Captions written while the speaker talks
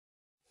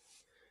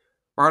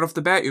Right off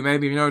the bat, you may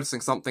be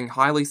noticing something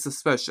highly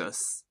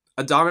suspicious.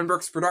 A Diamond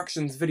Bricks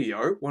Productions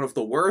video, one of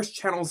the worst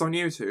channels on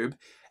YouTube,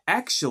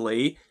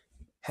 actually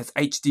has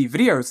HD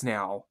videos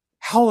now.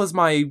 How is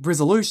my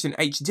resolution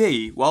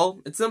HD?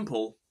 Well, it's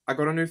simple. I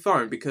got a new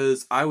phone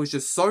because I was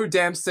just so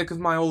damn sick of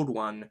my old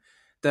one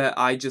that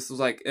I just was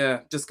like,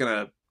 just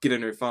gonna get a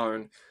new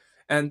phone.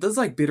 And this is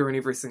like better in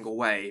every single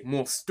way.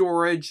 More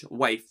storage,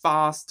 way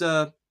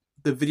faster,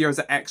 the videos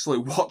are actually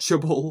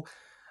watchable.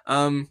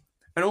 And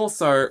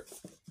also,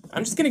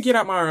 I'm just gonna get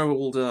out my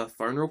old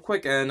phone real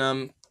quick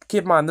and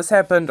keep in mind this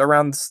happened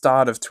around the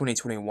start of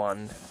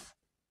 2021.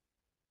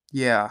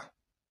 Yeah.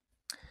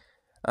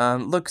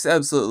 Looks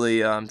absolutely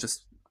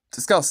just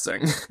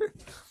disgusting.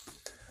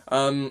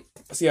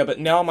 So yeah, but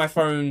now my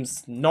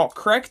phone's not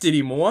cracked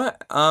anymore.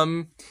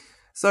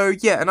 So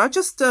yeah, and I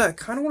just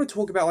kind of want to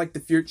talk about like the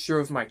future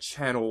of my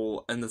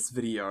channel in this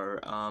video.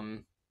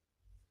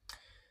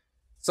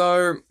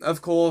 So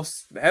of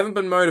course, I haven't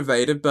been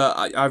motivated,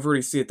 but I've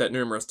already said that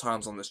numerous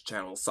times on this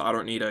channel, so I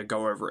don't need to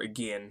go over it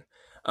again.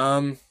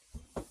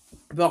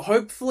 But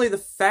hopefully the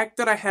fact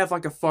that I have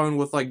like a phone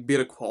with like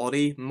better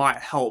quality might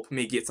help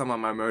me get some of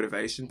my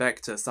motivation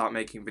back to start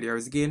making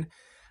videos again.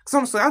 Because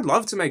honestly, I'd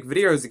love to make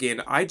videos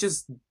again, I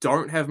just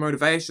don't have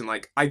motivation.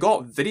 Like, I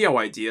got video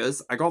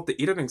ideas, I got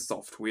the editing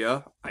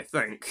software, I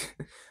think.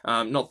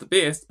 Not the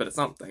best, but it's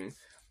something.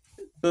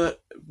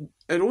 But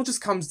it all just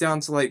comes down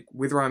to like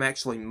whether I'm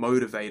actually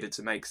motivated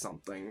to make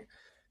something.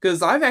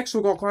 Because I've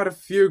actually got quite a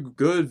few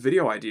good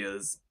video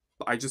ideas.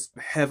 I just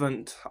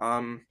haven't,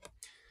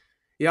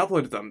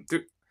 uploaded them.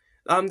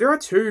 There are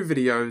two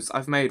videos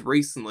I've made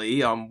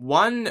recently.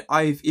 One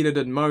I've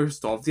edited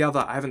most of, the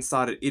other I haven't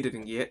started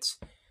editing yet.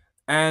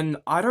 And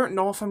I don't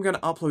know if I'm going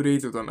to upload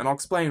either of them, and I'll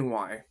explain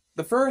why.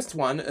 The first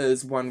one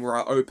is one where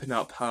I open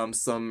up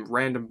some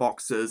random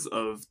boxes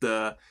of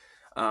the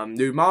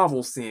new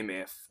Marvel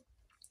CMF.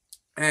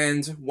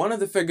 And one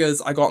of the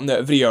figures I got in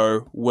that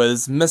video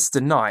was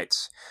Mr.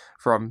 Knight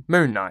from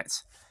Moon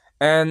Knight.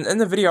 And in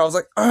the video I was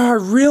like, oh, I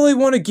really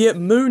want to get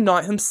Moon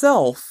Knight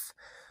himself.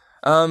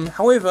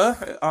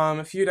 However,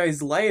 a few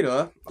days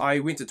later, I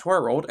went to Toy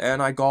World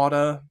and I got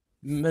a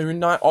Moon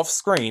Knight off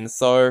screen,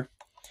 so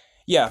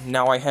yeah,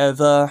 now I have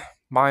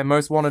my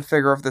most wanted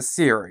figure of the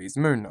series,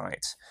 Moon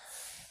Knight.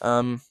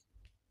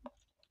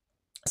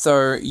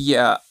 So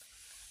yeah.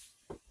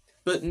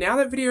 But now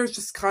that video is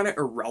just kind of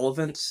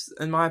irrelevant,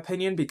 in my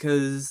opinion,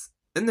 because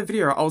in the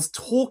video I was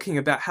talking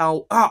about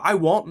how, I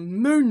want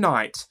Moon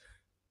Knight.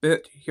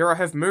 But here I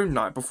have Moon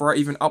Knight before I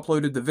even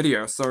uploaded the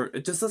video, so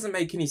it just doesn't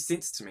make any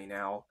sense to me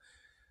now.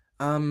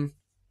 The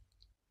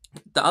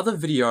other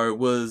video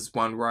was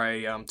one where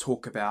I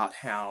talk about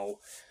how,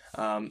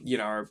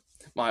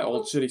 my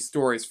old shitty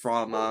stories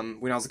from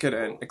when I was a kid,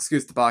 and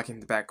excuse the barking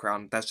in the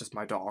background, that's just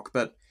my dog.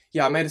 But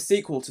yeah, I made a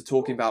sequel to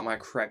talking about my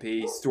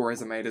crappy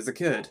stories I made as a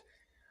kid.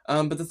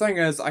 But the thing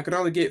is, I could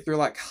only get through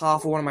like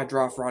half of one of my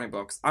draft writing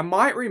books. I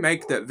might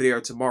remake that video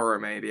tomorrow,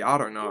 maybe, I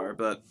don't know,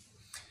 but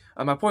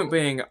my point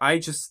being, I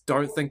just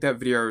don't think that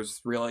video's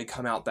really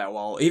come out that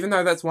well, even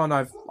though that's one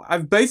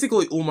I've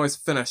basically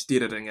almost finished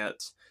editing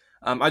it.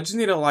 I just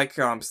need to, like,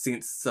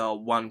 sense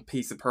one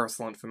piece of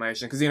personal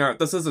information, because,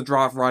 this is a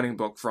draft writing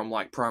book from,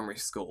 like, primary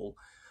school.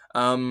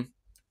 But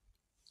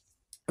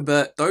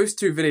those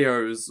two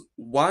videos,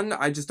 one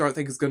I just don't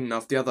think is good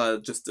enough, the other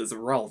just is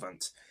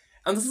irrelevant.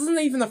 And this isn't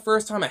even the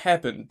first time it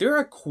happened. There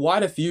are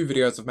quite a few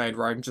videos I've made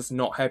where I'm just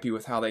not happy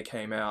with how they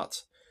came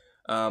out.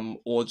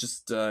 Or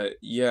just,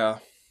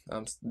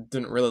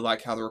 didn't really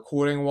like how the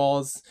recording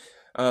was,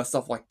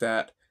 stuff like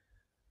that.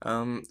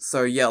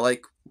 So yeah,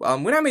 like,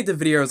 when I made the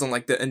videos on,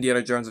 like, the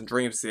Indiana Jones and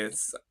Dream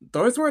sets,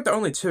 those weren't the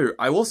only two.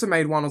 I also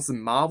made one on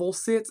some Marvel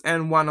sets,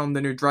 and one on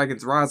the new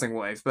Dragons Rising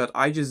wave, but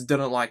I just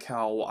didn't like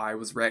how I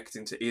was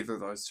reacting to either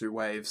of those two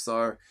waves,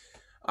 so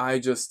I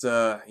just,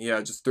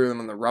 just threw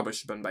them in the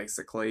rubbish bin,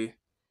 basically.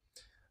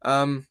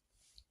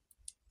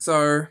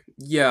 So,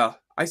 yeah,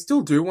 I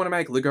still do want to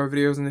make LEGO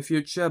videos in the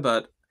future,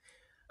 but,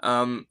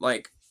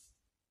 like,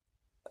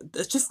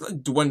 it's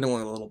just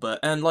dwindling a little bit,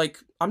 and, like,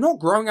 I'm not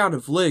growing out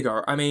of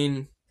LEGO. I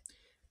mean,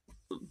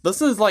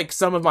 this is, like,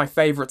 some of my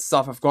favorite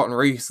stuff I've gotten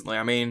recently.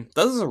 I mean,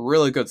 this is a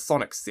really good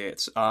Sonic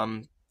set.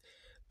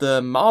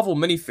 The Marvel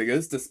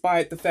minifigures,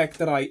 despite the fact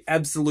that I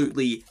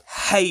absolutely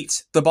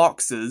hate the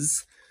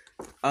boxes,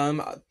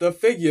 the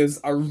figures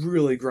are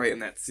really great in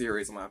that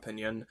series, in my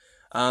opinion.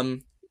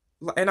 And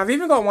I've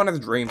even got one of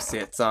the Dream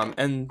sets,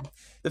 and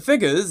the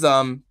figures,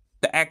 the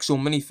actual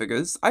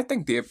minifigures, I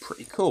think they're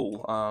pretty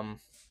cool.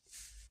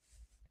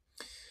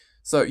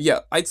 So yeah,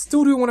 I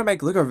still do want to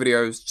make LEGO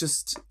videos,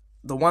 just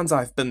the ones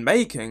I've been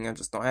making I'm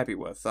just not happy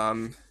with.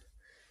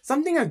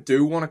 Something I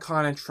do want to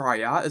kind of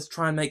try out is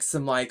try and make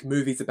some, like,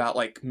 movies about,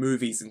 like,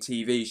 movies and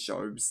TV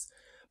shows.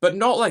 But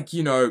not, like,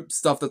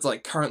 stuff that's,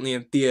 like, currently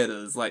in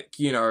theaters, like,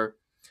 like,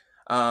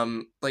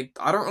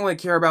 I don't really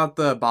care about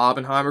the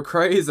Barbenheimer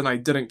craze, and I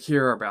didn't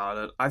care about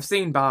it. I've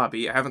seen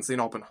Barbie, I haven't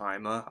seen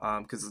Oppenheimer,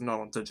 because it's not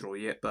on digital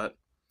yet, but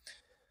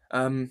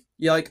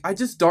yeah, like, I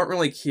just don't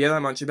really care that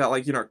much about,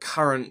 like,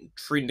 current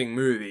trending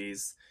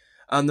movies.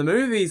 The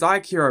movies I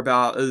care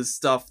about is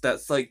stuff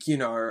that's like,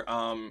 that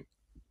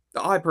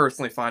I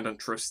personally find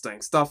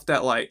interesting. Stuff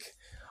that, like,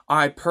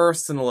 I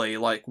personally,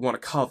 like, want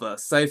to cover.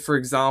 Say, for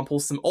example,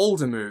 some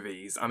older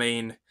movies. I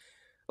mean,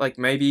 like,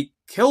 maybe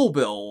Kill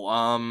Bill,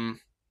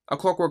 A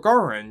Clockwork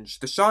Orange,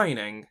 The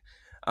Shining,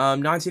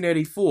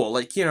 1984.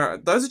 Like,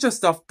 those are just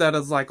stuff that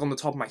is, like, on the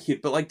top of my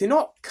head. But, like, they're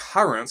not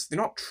current. They're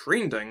not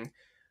trending.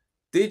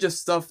 They're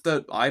just stuff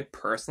that I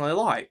personally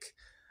like.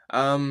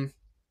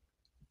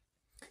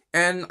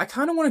 And I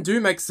kind of want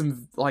to make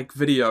some, like,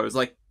 videos,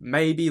 like,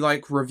 maybe,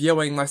 like,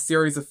 reviewing my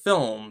series of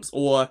films,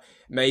 or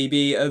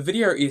maybe a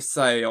video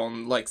essay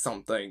on, like,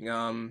 something.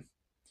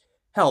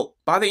 Hell,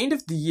 by the end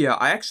of the year,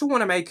 I actually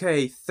want to make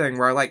a thing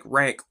where I, like,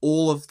 rank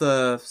all of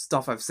the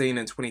stuff I've seen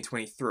in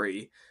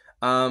 2023.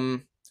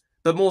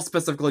 But more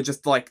specifically,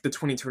 just, like, the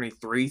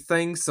 2023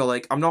 things. So,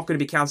 like, I'm not going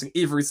to be counting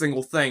every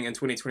single thing in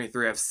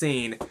 2023 I've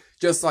seen.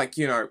 Just, like,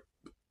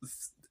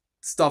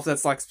 stuff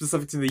that's, like,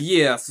 specific to the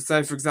year. So,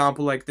 say, for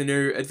example, like, the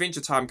new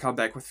Adventure Time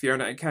comeback with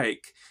Fiona and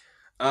Cake.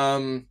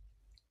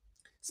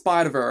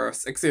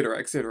 Spider-Verse, etc.,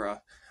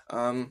 etc.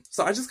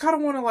 So I just kind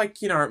of want to, like,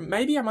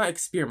 maybe I might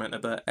experiment a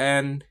bit.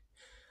 And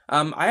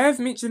I have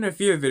mentioned in a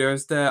few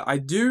videos that I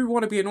do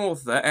want to be an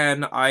author,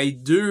 and I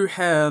do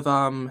have,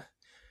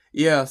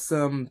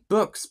 some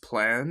books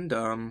planned,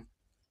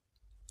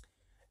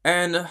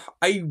 and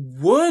I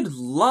would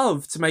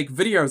love to make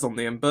videos on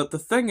them, but the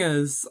thing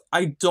is,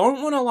 I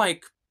don't want to,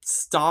 like,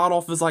 start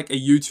off as, like, a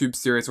YouTube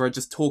series where I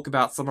just talk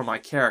about some of my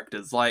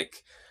characters,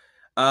 like,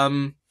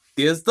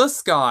 there's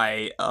this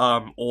guy,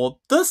 or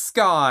this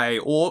guy,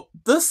 or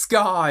this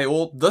guy,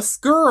 or this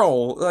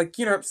girl, like,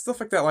 stuff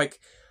like that. Like,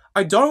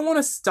 I don't want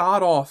to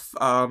start off,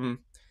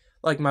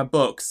 like, my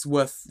books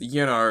with,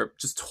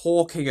 just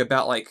talking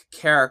about, like,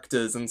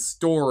 characters and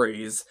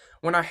stories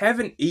when I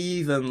haven't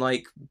even,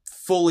 like,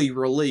 fully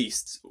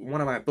released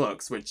one of my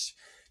books, which,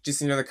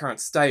 just, the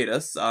current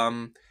status.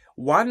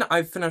 One,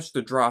 I've finished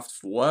the draft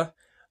for,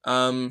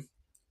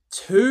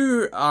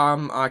 two,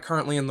 are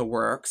currently in the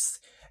works,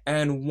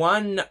 and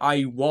one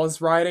I was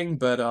writing,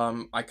 but,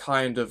 I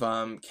kind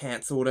of,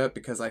 cancelled it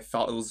because I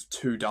felt it was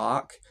too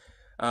dark.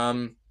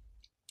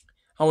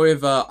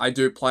 However, I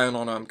do plan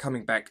on,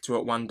 coming back to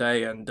it one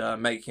day and,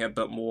 making it a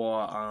bit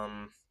more,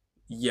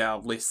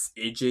 less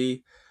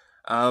edgy.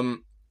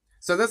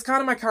 So that's kind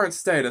of my current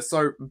status.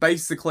 So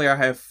basically I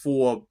have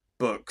 4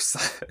 books.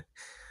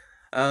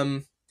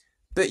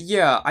 But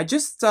yeah, I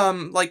just,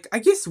 I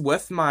guess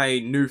with my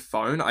new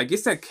phone, I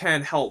guess that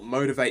can help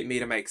motivate me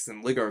to make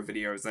some LEGO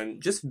videos,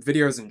 and just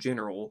videos in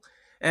general.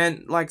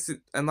 And like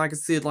I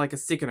said, like, a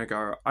second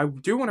ago, I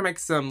do want to make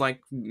some,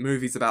 like,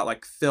 movies about,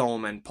 like,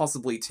 film and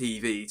possibly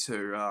TV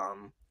too,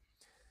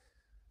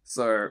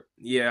 so,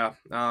 yeah,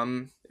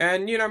 and,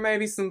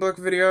 maybe some book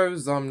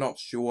videos, I'm not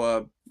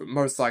sure, but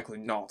most likely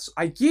not.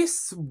 I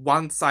guess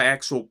once I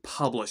actually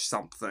publish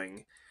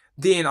something,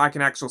 then I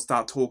can actually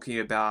start talking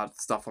about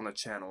stuff on the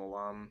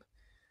channel,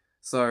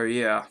 so,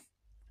 yeah.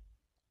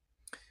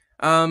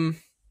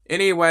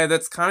 Anyway,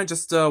 that's kind of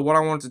just, what I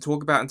wanted to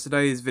talk about in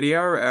today's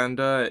video,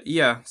 and,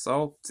 yeah, so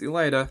I'll see you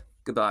later.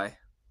 Goodbye.